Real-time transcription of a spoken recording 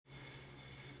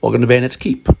Welcome to Bandits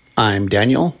Keep. I'm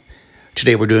Daniel.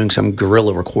 Today we're doing some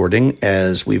guerrilla recording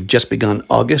as we've just begun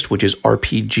August, which is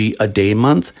RPG a Day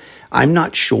month. I'm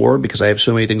not sure because I have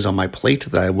so many things on my plate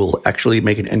that I will actually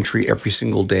make an entry every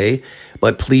single day,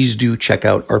 but please do check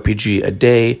out RPG a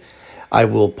Day. I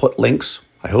will put links,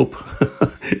 I hope,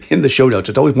 in the show notes.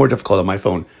 It's always more difficult on my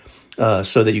phone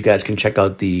so that you guys can check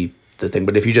out the thing.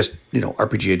 But if you just,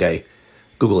 RPG a Day,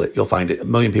 Google it, you'll find it.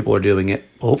 1 million people are doing it,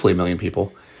 hopefully 1 million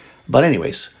people. But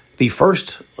anyways, the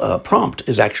first prompt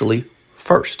is actually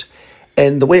first.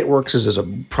 And the way it works is there's a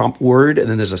prompt word and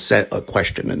then there's a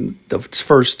question. And the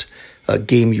first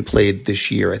game you played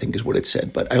this year, I think is what it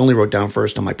said. But I only wrote down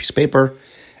first on my piece of paper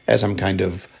as I'm kind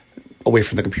of away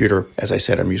from the computer. As I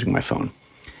said, I'm using my phone.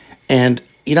 And,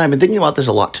 I've been thinking about this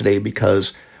a lot today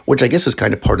because, which I guess is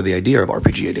kind of part of the idea of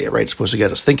RPG a Day, right? It's supposed to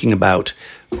get us thinking about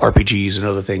RPGs and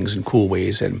other things in cool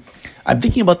ways. And I'm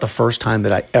thinking about the first time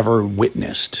that I ever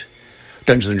witnessed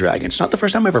Dungeons & Dragons. Not the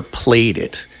first time I ever played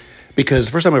it, because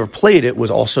the first time I ever played it was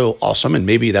also awesome, and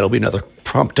maybe that'll be another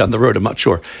prompt down the road, I'm not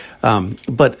sure.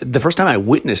 But the first time I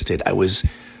witnessed it,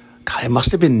 I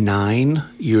must have been 9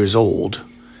 years old,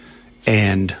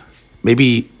 and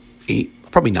maybe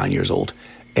probably 9 years old,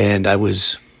 and I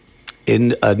was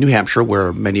in New Hampshire,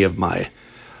 where many of my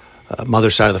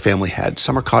mother's side of the family had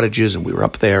summer cottages, and we were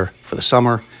up there for the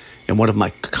summer, and one of my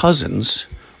cousins,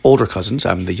 older cousins,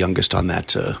 I'm the youngest on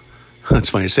that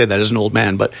it's funny to say that as an old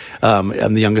man, but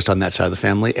I'm the youngest on that side of the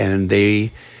family, and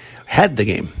they had the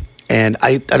game. And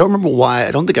I don't remember why.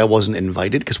 I don't think I wasn't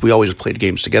invited because we always played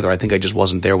games together. I think I just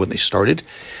wasn't there when they started.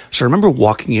 So I remember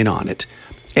walking in on it,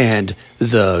 and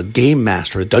the game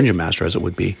master, the dungeon master as it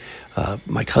would be,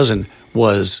 my cousin,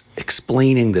 was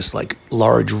explaining this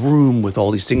large room with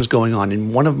all these things going on.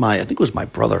 And one of I think it was my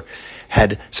brother,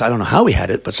 so I don't know how he had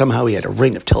it, but somehow he had a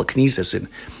ring of telekinesis, and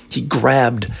he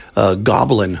grabbed a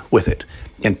goblin with it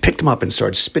and picked him up and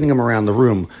started spinning him around the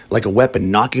room like a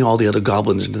weapon, knocking all the other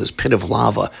goblins into this pit of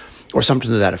lava or something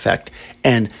to that effect.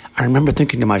 And I remember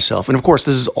thinking to myself, and of course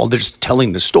this is all, they're just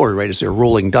telling the story, right, as they're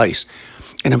rolling dice.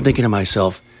 And I'm thinking to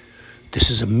myself, this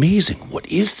is amazing. What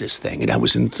is this thing? And I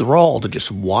was enthralled to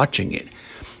just watching it.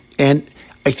 And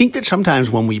I think that sometimes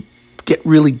when we get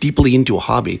really deeply into a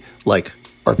hobby like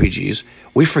RPGs,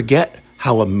 we forget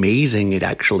how amazing it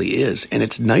actually is. And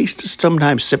it's nice to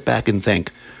sometimes sit back and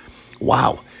think,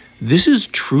 wow, this is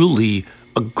truly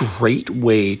a great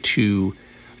way to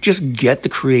just get the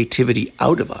creativity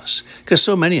out of us. Because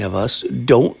so many of us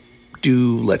don't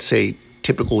do, let's say,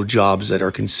 typical jobs that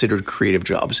are considered creative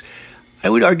jobs. I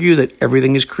would argue that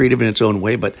everything is creative in its own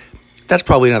way, but that's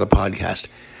probably another podcast.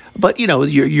 But,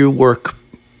 you work,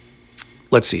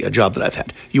 let's see, a job that I've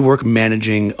had. You work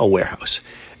managing a warehouse.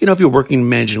 If you're working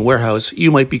managing a warehouse,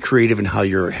 you might be creative in how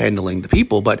you're handling the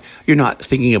people, but you're not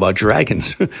thinking about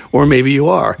dragons, or maybe you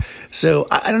are. So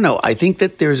I don't know. I think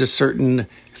that there's a certain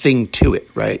thing to it,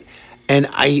 right? And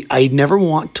I never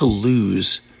want to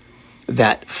lose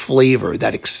that flavor,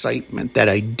 that excitement, that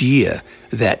idea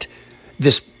that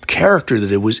this character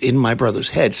that it was in my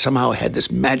brother's head somehow had this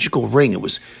magical ring. It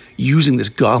was using this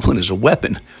goblin as a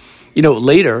weapon.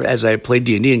 Later, as I played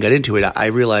D&D and got into it, I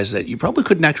realized that you probably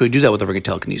couldn't actually do that with a ring of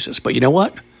telekinesis. But you know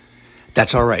what?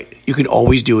 That's all right. You can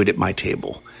always do it at my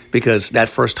table, because that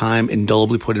first time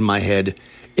indelibly put in my head,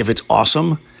 if it's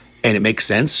awesome and it makes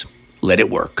sense, let it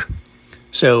work.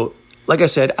 So, like I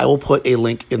said, I will put a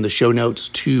link in the show notes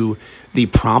to the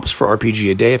prompts for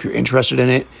RPG a Day. If you're interested in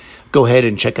it, go ahead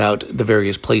and check out the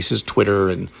various places, Twitter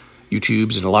and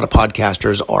YouTubes, and a lot of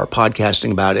podcasters are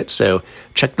podcasting about it. So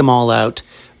check them all out.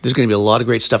 There's going to be a lot of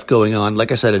great stuff going on.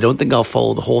 Like I said, I don't think I'll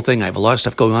follow the whole thing. I have a lot of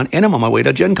stuff going on, and I'm on my way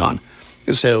to Gen Con.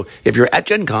 So if you're at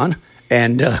Gen Con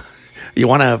and you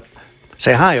want to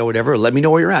say hi or whatever, let me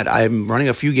know where you're at. I'm running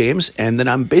a few games, and then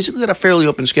I'm basically at a fairly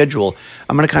open schedule.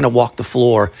 I'm going to kind of walk the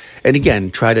floor and,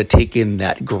 again, try to take in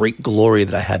that great glory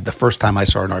that I had the first time I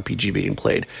saw an RPG being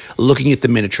played, looking at the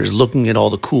miniatures, looking at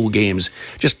all the cool games,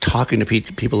 just talking to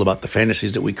people about the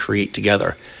fantasies that we create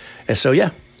together. And so, yeah,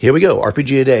 here we go.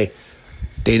 RPG a Day.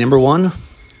 Day number 1,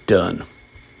 done.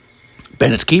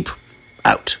 Bandits Keep,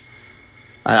 out.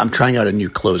 I'm trying out a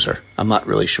new closer. I'm not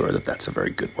really sure that that's a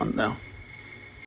very good one, though.